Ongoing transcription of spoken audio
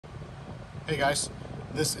Hey guys,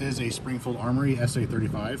 this is a Springfield Armory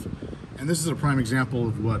SA-35, and this is a prime example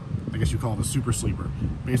of what I guess you call it a super sleeper.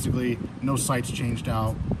 Basically, no sights changed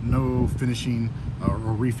out, no finishing or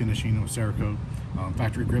refinishing of Cerakote,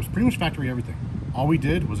 factory grips, pretty much factory everything. All we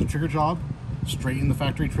did was a trigger job, straighten the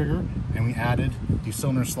factory trigger, and we added the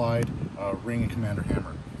cylinder slide, ring, and commander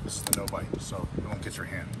hammer. This is the no bite, so it won't get your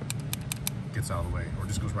hand. It gets out of the way, or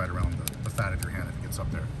just goes right around the fat of your hand if it gets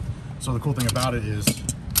up there. So the cool thing about it is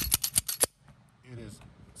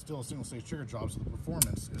still a single stage trigger job, so the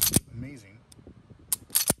performance is amazing.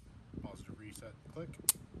 Positive reset, click,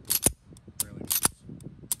 barely moves.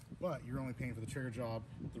 But you're only paying for the trigger job,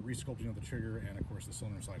 the resculpting of the trigger, and of course the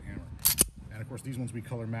cylinder slide hammer. And of course these ones we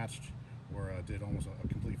color matched, or did almost a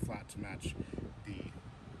complete flat to match the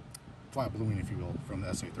flat bluing, if you will, from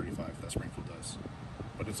the SA-35 that Springfield does.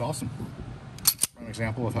 But it's awesome. An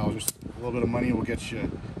example of how just a little bit of money will get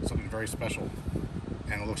you something very special,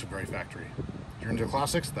 and it looks very factory. If you're into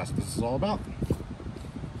classics, that's what this is all about.